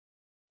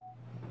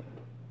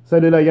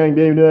Salut la gang,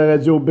 bienvenue à la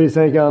radio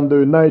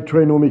B52, Night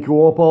Train au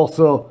micro, on part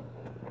ça.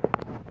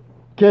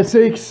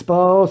 Qu'est-ce qui se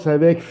passe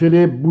avec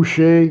Philippe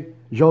Boucher,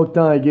 Jacques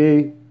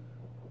Tanguay,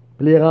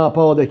 pis les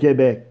Remparts de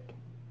Québec?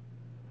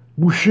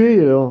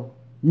 Boucher, là,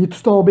 il est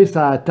tout tombé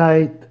sur la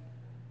tête.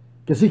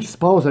 Qu'est-ce qui se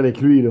passe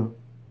avec lui, là?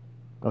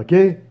 OK?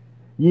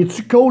 Il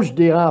est-tu coach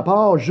des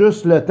Remparts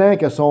juste le temps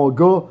que son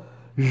gars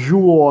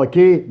joue au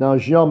hockey dans le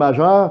junior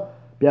majeur,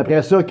 puis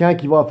après ça, quand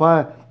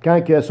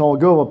que son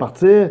gars va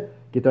partir,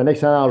 qui est un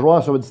excellent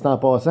joueur sur le dit en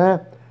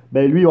passant,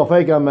 ben lui, il va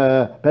faire comme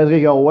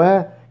Patrick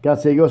Roy, quand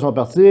ses gars sont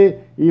partis,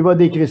 il va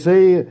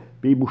décrisser,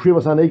 puis Boucher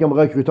va s'en aller comme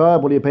recruteur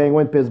pour les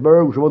Penguins de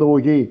Pittsburgh ou je sais pas de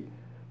hockey.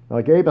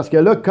 OK? Parce que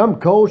là, comme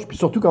coach, puis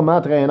surtout comme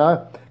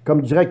entraîneur,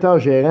 comme directeur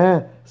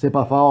gérant, c'est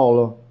pas fort,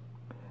 là.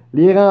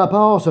 Les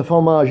Remparts se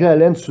font manger à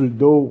laine sur le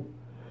dos.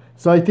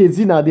 Ça a été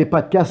dit dans des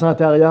podcasts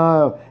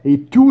antérieurs, et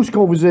tout ce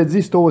qu'on vous a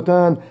dit cet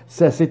automne,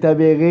 ça s'est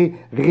avéré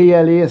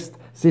réaliste.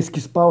 C'est ce qui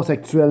se passe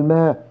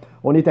actuellement.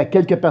 On est à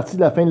quelques parties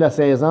de la fin de la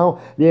saison.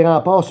 Les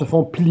Remparts se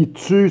font plier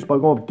dessus, c'est pas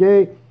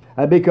compliqué.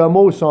 À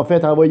Bécomo, ils se sont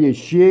fait envoyer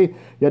chier.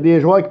 Il y a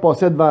des joueurs qui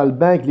passaient devant le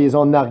banc, qui les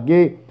ont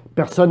nargués.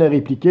 Personne n'a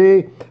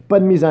répliqué.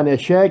 Pas de mise en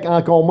échec.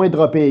 Encore moins de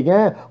dropper les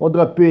gants. On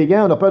droppe plus les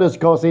gants. On a peur de se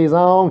casser les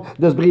ongles,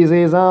 de se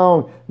briser les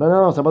ongles.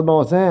 Non, ça n'a pas de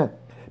bon sens.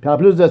 Puis en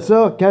plus de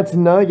ça, quand il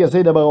y en a un qui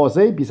essaie de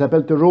brasser, puis il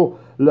s'appelle toujours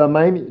le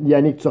même,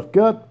 Yannick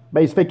Turcotte,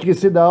 ben il se fait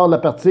crisser dehors de la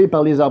partie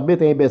par les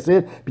arbitres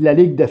imbéciles, puis la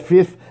ligue de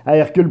FIF à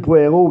Hercule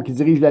Poirot, qui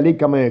dirige la ligue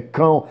comme un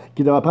con,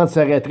 qui devrait prendre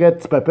sa retraite,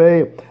 petit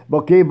pépère.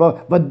 OK,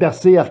 va te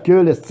bercer,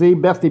 Hercule,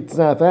 berce tes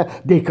petits-enfants,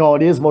 des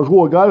calices, va jouer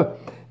au golf.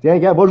 Tiens,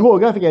 gars, va jouer au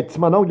golf avec un petit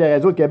mononcle de la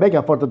radio de Québec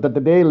à Fort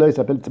Lauderdale, là, il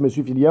s'appelle petit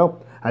monsieur Filion.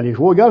 Allez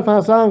jouer au golf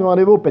ensemble,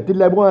 rendez-vous, pétez de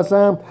la boue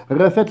ensemble,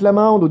 refaites le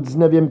monde au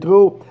 19e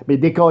trou, mais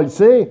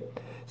décalissez.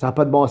 Ça n'a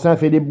pas de bon sens,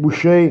 Philippe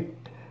Boucher.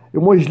 Et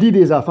moi, je lis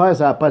des affaires,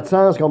 ça n'a pas de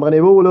sens,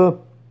 comprenez-vous, là?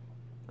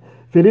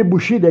 Philippe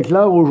Boucher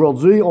déclare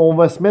aujourd'hui, on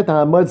va se mettre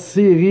en mode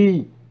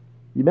série.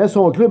 Il met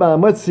son club en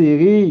mode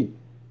série.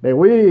 Ben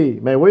oui.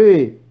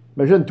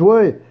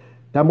 Imagine-toi,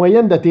 ta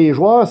moyenne de tes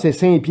joueurs, c'est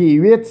 5 pieds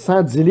 8,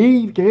 110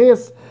 livres,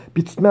 Chris.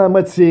 Puis tu te mets en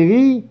mode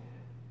série.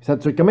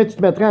 Comment tu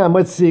te mettrais en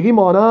mode série,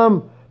 mon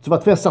homme? Tu vas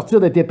te faire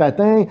sortir de tes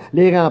patins.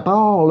 Les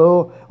Remparts,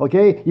 là, OK?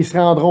 Ils se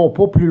rendront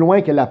pas plus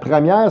loin que la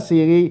première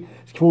série.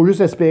 Ce qu'il faut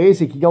juste espérer,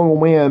 c'est qu'ils gagnent au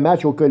moins un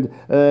match,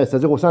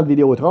 c'est-à-dire au centre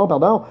Vidéotron,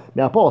 pardon.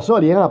 Mais à part ça,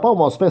 les Remparts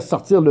vont se faire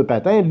sortir le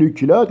patin, le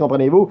culotte,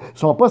 comprenez-vous? Ils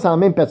sont pas sur la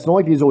même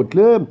patinoire que les autres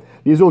clubs.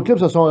 Les autres clubs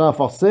se sont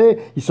renforcés.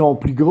 Ils sont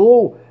plus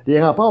gros.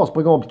 Les Remparts, c'est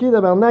pas compliqué,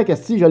 tabarnak.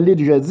 Si je l'ai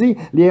déjà dit,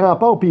 les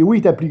Remparts, puis oui, ils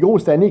étaient plus gros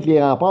cette année que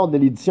les Remparts de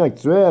l'édition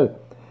actuelle.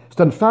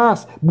 C'est une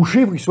farce.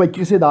 Boucher, il faut qu'il soit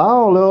crissé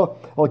dehors, là.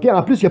 OK?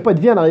 En plus, il n'y a pas de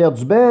vie en arrière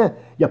du banc.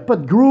 Il n'y a pas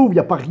de groove, il n'y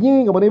a pas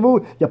rien, comprenez-vous?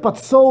 Il n'y a pas de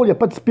soul, il n'y a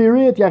pas de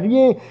spirit, il n'y a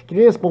rien.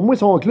 Chris, pour moi,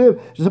 son club,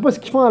 je ne sais pas ce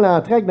qu'ils font à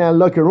l'entraque dans le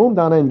locker room,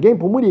 dans l'endgame.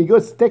 Pour moi, les gars,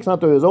 ils se textent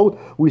entre eux autres,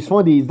 ou ils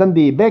se donnent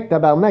des becs,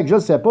 tabarnak, je ne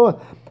sais pas.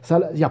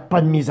 Il n'y a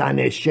pas de mise en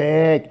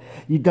échec.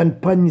 Ils ne donnent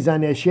pas de mise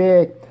en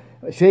échec.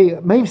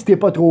 Même si t'es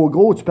pas trop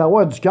gros, tu peux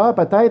avoir du cœur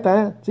peut-être,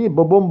 hein? Tu sais,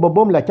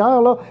 boum, le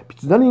cœur, là. Puis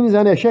tu donnes une mise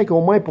en échec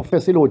au moins pour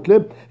fesser l'autre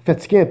club,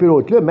 fatiguer un peu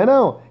l'autre club. Mais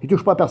non, ils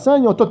touchent pas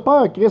personne, ils ont toute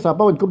peur, Chris, à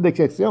part une coupe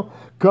d'exception,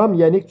 comme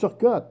Yannick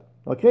Turcotte.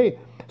 OK?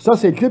 Ça,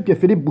 c'est le club que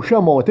Philippe Boucher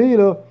a monté,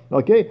 là.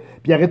 OK? Puis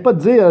il arrête pas de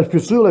dire le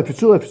futur,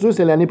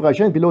 c'est l'année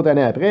prochaine, puis l'autre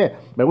année après.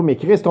 Ben oui, mais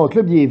Chris, ton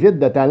club, il est vide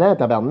de talent,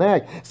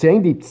 tabarnak. C'est un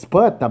des petits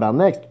potes,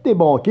 tabarnak. C'est tous des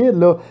bons kids,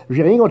 là.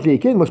 J'ai rien contre les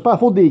kids. Moi, c'est pas la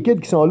faute des kids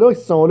qui sont là,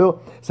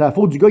 C'est la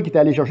faute du gars qui est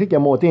allé chercher, qui a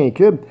monté un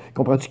club.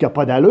 Comprends-tu qu'il n'y a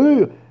pas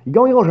d'allure? Ils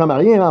gagneront jamais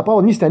rien,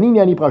 Rempart, ni cette année, ni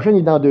l'année prochaine,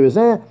 ni dans 2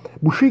 ans.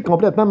 Boucher est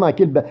complètement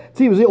manqué le... Tu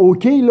sais, vous dites,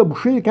 OK, là,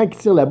 Boucher, quand il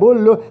tire la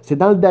boule, là, c'est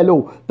dans le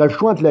dallo. T'as le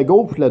choix entre le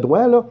gauche et le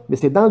droit, là, mais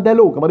c'est dans le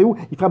dallo. Comprenez-vous?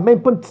 Il frappe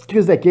même pas une petite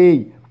crise de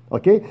quille.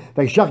 OK? Fait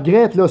que je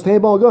regrette, là. C'est un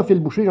bon gars,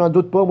 Phil Boucher, j'en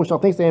doute pas. Moi, je suis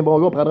certain que c'est un bon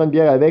gars, on prendra une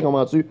bière avec, on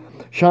m'en-tu.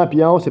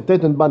 Champion, c'est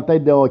peut-être une bonne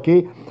tête de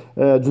hockey,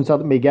 d'une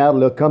certaine... Mais garde,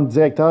 là, comme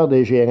directeur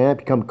des gérants,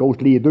 puis comme coach,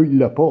 les deux, il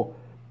l'a pas.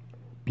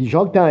 Puis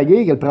Jacques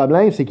Tanguay, le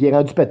problème, c'est qu'il est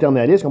rendu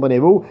paternaliste,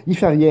 comprenez-vous? Il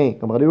fait rien,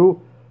 comprenez-vous?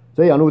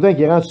 Tu sais, en autant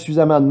qu'il rentre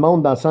suffisamment de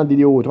monde dans le centre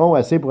Vidéotron,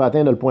 assez pour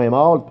atteindre le point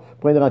mort, le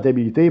point de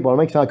rentabilité,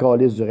 probablement qu'il s'en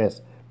calisse du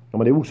reste.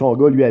 Comprenez-vous que son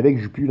gars, lui, avec,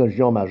 joue plus dans le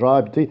junior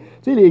majeur. Puis, tu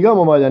sais, les gars, à un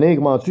moment donné,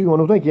 comment tu, en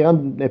autant qu'il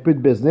rentre un peu de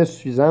business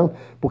suffisante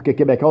pour que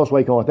Québécois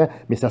soit content.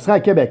 Mais ça sera à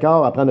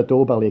Québécois à prendre le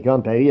taureau par les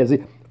cornes. Paris, elle dit,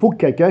 il faut que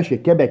quelqu'un chez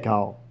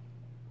Québécois,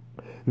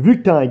 vu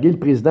que Tanguay, le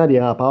président des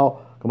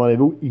Remparts,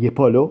 comprenez-vous, il n'est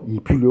pas là, il n'est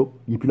plus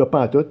là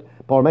pantoute.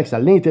 Probablement que ça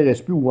ne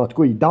l'intéresse plus, ou en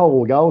tout cas, il dort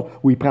au gaz,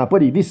 ou il ne prend pas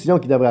les décisions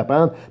qu'il devrait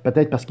prendre,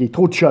 peut-être parce qu'il est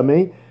trop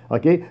chômé.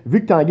 OK?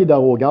 Vu que Tanguay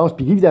dort au gaz,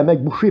 puis évidemment que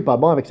Boucher n'est pas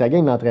bon avec sa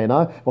gang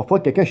d'entraîneurs, il va falloir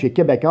que quelqu'un chez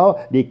Québécois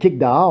les kick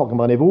dehors,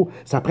 comprenez-vous?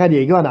 Ça prend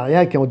des gars en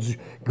arrière qui ont du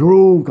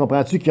groove,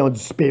 comprends-tu? Qui ont du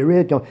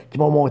spirit, qui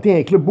vont monter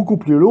un club beaucoup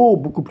plus lourd,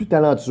 beaucoup plus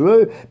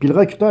talentueux. Puis le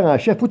recruteur en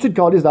chef, faut-tu le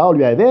calice dehors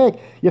lui avec?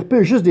 Il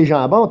repère juste des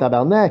jambons,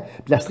 tabarnak.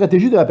 Puis la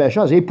stratégie de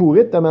repêchage est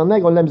pourrie,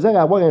 tabarnak. On a de la misère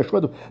à avoir un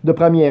choix de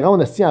première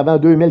ronde avant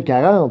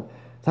 2040.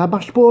 Ça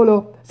marche pas,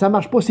 là. Ça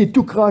marche pas, c'est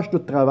tout croche, tout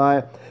de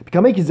travers. Puis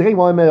comment ils diraient qu'ils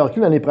vont avoir un meilleur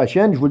cul l'année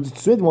prochaine? Je vous le dis tout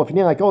de suite, ils vont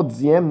finir encore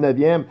 10e, 9e.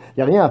 Il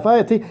n'y a rien à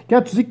faire. T'sais,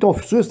 quand tu dis que ton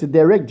futur, c'est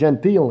Derek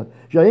Gentile,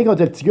 j'ai rien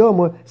contre le petit gars,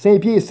 moi. 5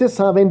 pieds 6,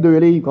 122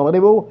 livres.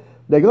 Comprenez-vous?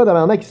 Le gars,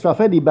 d'abord, qui se fait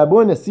faire des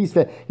babounes, il se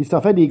fait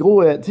faire des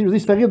gros. Tu sais, je veux dire, il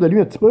se fait rire de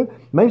lui un petit peu,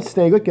 même si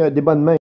c'est un gars qui a des bonnes mains.